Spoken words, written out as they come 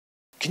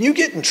Can you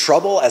get in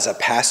trouble as a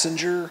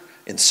passenger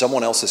in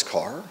someone else's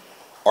car?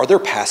 Are there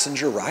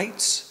passenger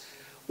rights?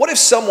 What if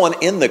someone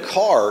in the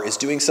car is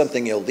doing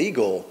something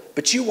illegal,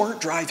 but you weren't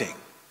driving?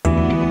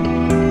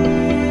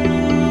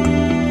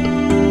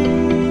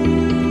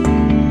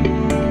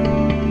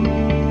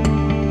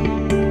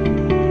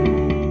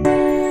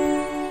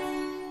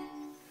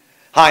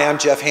 Hi, I'm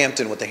Jeff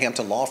Hampton with the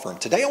Hampton Law Firm.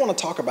 Today I want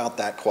to talk about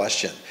that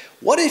question.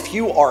 What if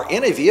you are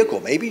in a vehicle,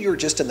 maybe you're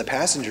just in the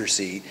passenger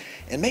seat,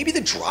 and maybe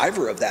the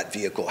driver of that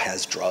vehicle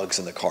has drugs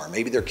in the car.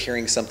 Maybe they're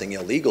carrying something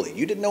illegally.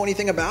 You didn't know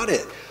anything about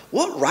it.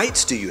 What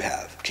rights do you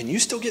have? Can you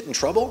still get in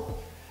trouble?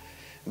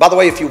 By the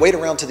way, if you wait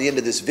around to the end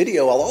of this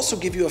video, I'll also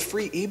give you a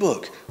free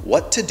ebook,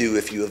 What to Do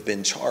If You Have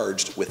Been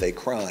Charged with a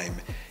Crime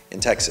in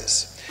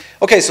Texas.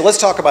 Okay, so let's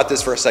talk about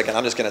this for a second.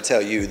 I'm just going to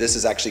tell you, this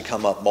has actually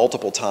come up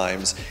multiple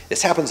times.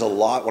 This happens a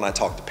lot when I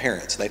talk to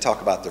parents. They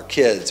talk about their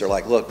kids. They're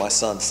like, look, my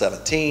son's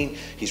 17.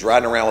 He's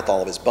riding around with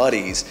all of his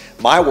buddies.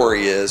 My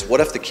worry is,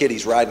 what if the kid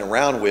he's riding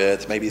around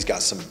with, maybe he's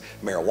got some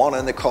marijuana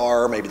in the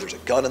car, maybe there's a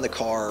gun in the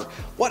car.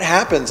 What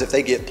happens if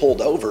they get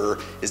pulled over?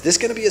 Is this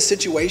going to be a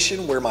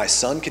situation where my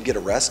son could get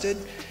arrested?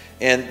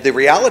 And the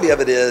reality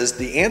of it is,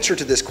 the answer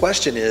to this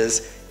question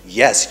is,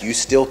 yes, you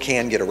still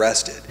can get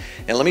arrested.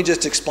 And let me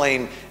just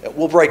explain,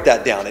 we'll break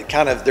that down.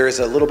 There is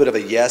a little bit of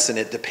a yes, and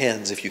it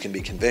depends if you can be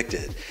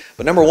convicted.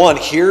 But number one,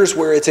 here's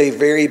where it's a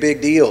very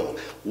big deal.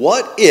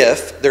 What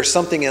if there's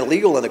something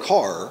illegal in the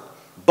car,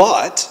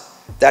 but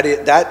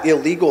that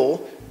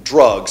illegal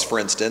drugs, for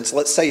instance,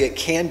 let's say it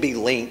can be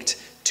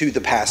linked to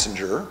the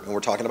passenger, and we're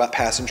talking about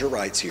passenger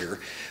rights here,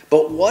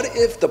 but what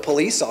if the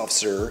police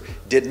officer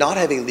did not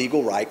have a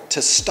legal right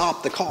to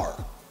stop the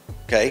car?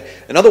 Okay?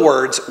 In other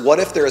words, what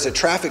if there is a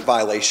traffic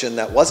violation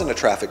that wasn't a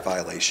traffic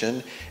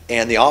violation,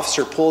 and the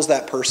officer pulls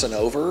that person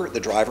over, the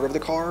driver of the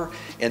car,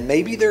 and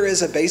maybe there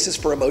is a basis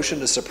for a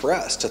motion to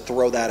suppress, to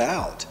throw that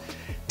out?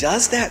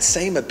 Does that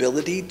same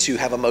ability to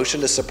have a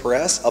motion to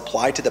suppress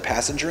apply to the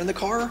passenger in the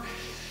car?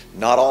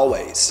 Not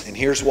always, and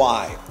here's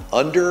why.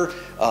 Under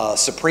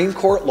Supreme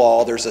Court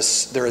law, there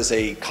is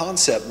a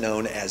concept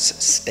known as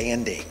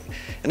standing.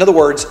 In other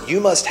words, you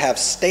must have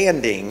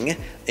standing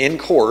in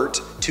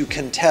court to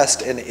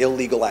contest an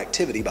illegal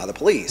activity by the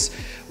police.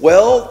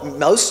 Well,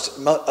 most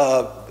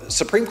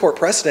Supreme Court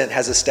precedent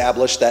has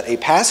established that a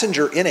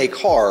passenger in a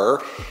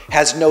car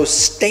has no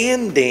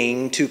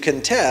standing to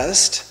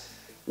contest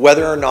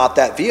whether or not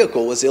that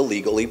vehicle was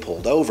illegally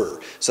pulled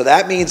over. So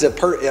that means that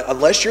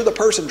unless you're the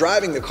person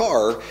driving the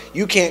car,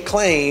 you can't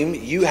claim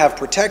you have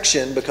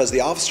protection because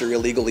the officer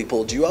illegally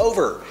pulled you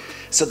over.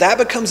 So that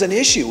becomes an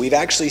issue. We've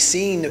actually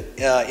seen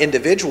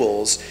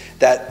individuals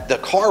that the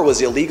car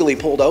was illegally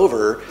pulled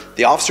over.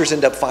 The officers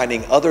end up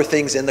finding other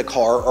things in the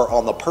car or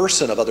on the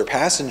person of other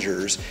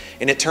passengers,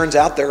 and it turns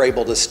out they're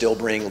able to still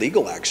bring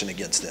legal action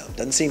against them.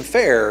 Doesn't seem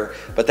fair,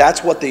 but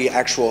that's what the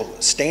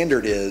actual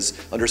standard is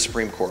under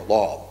Supreme Court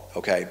law.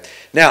 Okay.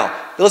 Now,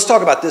 let's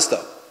talk about this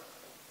though.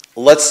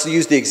 Let's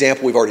use the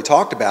example we've already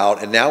talked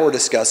about, and now we're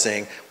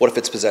discussing what if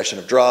it's possession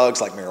of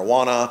drugs like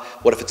marijuana,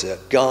 what if it's a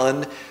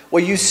gun?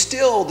 Well,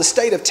 the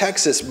state of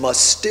Texas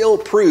must still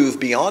prove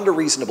beyond a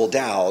reasonable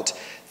doubt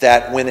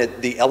that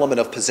the element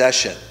of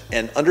possession,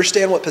 and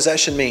understand what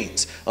possession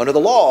means. Under the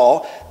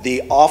law,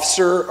 the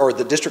officer or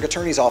the district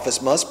attorney's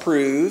office must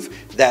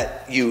prove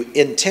that you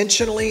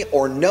intentionally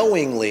or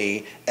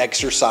knowingly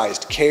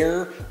exercised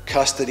care,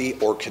 custody,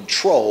 or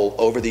control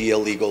over the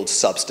illegal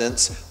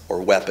substance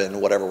or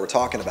weapon, whatever we're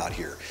talking about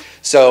here.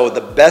 So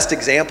the best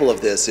example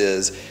of this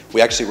is we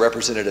actually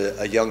represented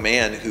a young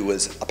man who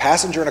was a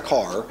passenger in a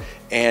car,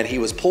 and he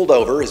was pulled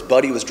over. His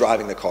buddy was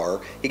driving the car.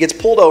 He gets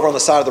pulled over on the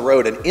side of the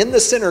road, and in the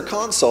center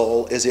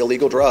console is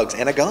illegal drugs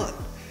and a gun.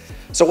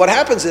 So what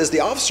happens is the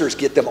officers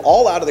get them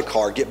all out of the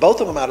car, get both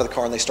of them out of the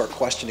car, and they start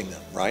questioning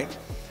them, right?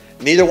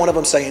 Neither one of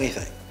them say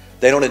anything.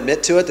 They don't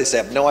admit to it. They say,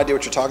 I have no idea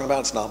what you're talking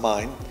about. It's not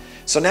mine.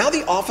 So now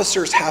the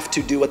officers have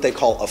to do what they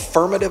call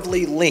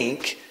affirmatively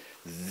link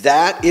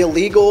that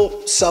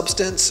illegal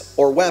substance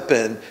or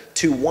weapon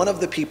to one of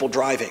the people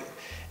driving,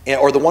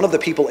 or one of the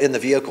people in the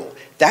vehicle.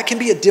 That can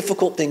be a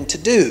difficult thing to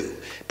do,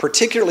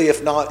 particularly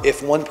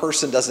if one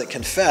person doesn't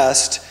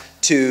confess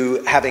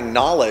to having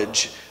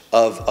knowledge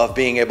of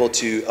being able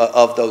to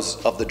of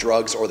the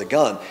drugs or the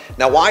gun.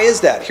 Now, why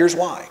is that? Here's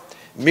why.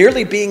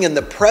 Merely being in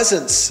the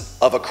presence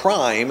of a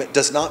crime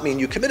does not mean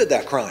you committed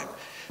that crime.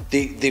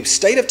 The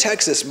state of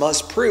Texas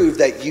must prove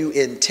that you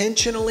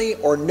intentionally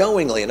or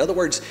knowingly, in other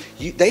words,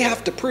 they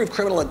have to prove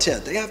criminal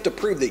intent. They have to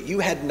prove that you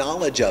had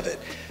knowledge of it.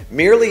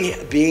 Merely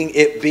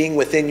being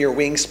within your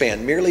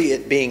wingspan, merely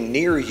it being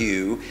near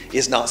you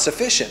is not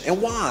sufficient.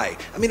 And why?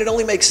 I mean, it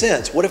only makes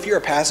sense. What if you're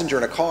a passenger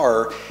in a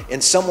car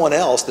and someone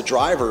else, the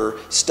driver,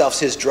 stuffs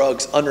his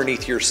drugs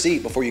underneath your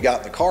seat before you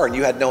got in the car and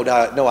you had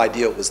no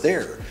idea it was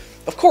there?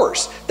 Of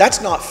course, that's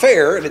not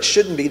fair, and it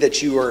shouldn't be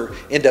that you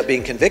end up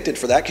being convicted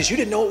for that because you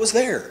didn't know it was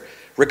there,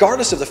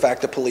 regardless of the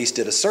fact that police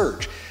did a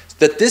search.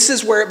 That this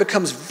is where it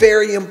becomes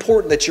very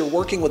important that you're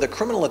working with a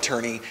criminal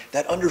attorney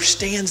that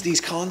understands these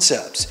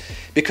concepts.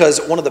 Because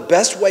one of the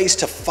best ways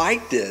to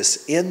fight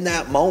this in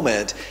that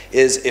moment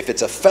is if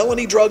it's a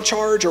felony drug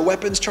charge or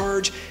weapons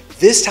charge,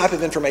 this type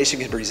of information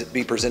can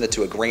be presented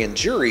to a grand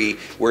jury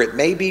where it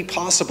may be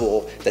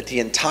possible that the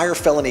entire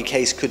felony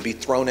case could be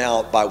thrown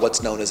out by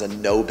what's known as a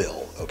no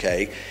bill,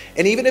 okay?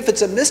 And even if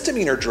it's a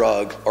misdemeanor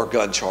drug or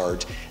gun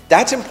charge,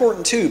 that's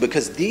important too,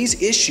 because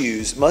these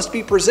issues must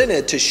be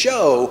presented to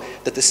show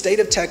that the state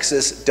of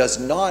Texas does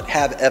not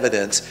have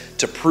evidence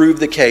to prove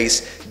the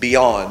case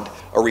beyond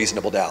a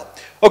reasonable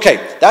doubt.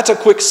 Okay, that's a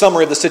quick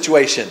summary of the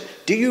situation.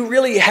 Do you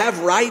really have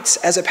rights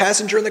as a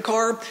passenger in the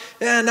car?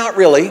 Not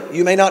really.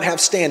 You may not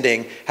have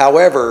standing.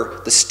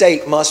 However, the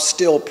state must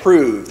still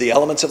prove the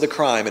elements of the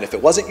crime. And if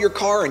it wasn't your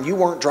car and you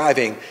weren't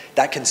driving,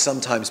 that can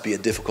sometimes be a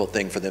difficult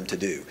thing for them to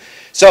do.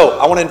 So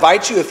I want to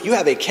invite you, if you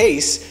have a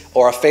case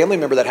or a family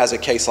member that has a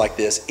case like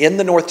this in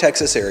the North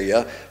Texas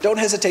area, don't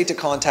hesitate to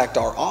contact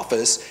our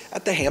office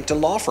at the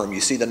Hampton Law Firm.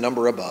 You see the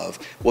number above.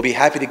 We'll be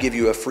happy to give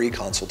you a free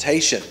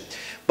consultation.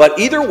 But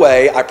either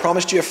way, I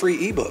promised you a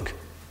free ebook.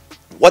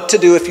 What to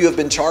do if you have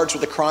been charged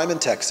with a crime in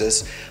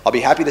Texas. I'll be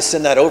happy to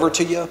send that over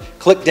to you.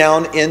 Click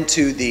down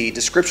into the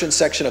description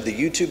section of the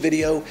YouTube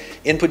video,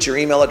 input your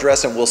email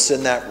address, and we'll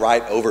send that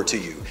right over to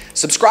you.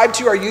 Subscribe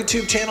to our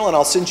YouTube channel, and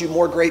I'll send you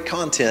more great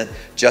content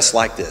just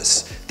like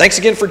this. Thanks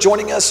again for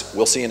joining us.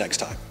 We'll see you next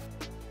time.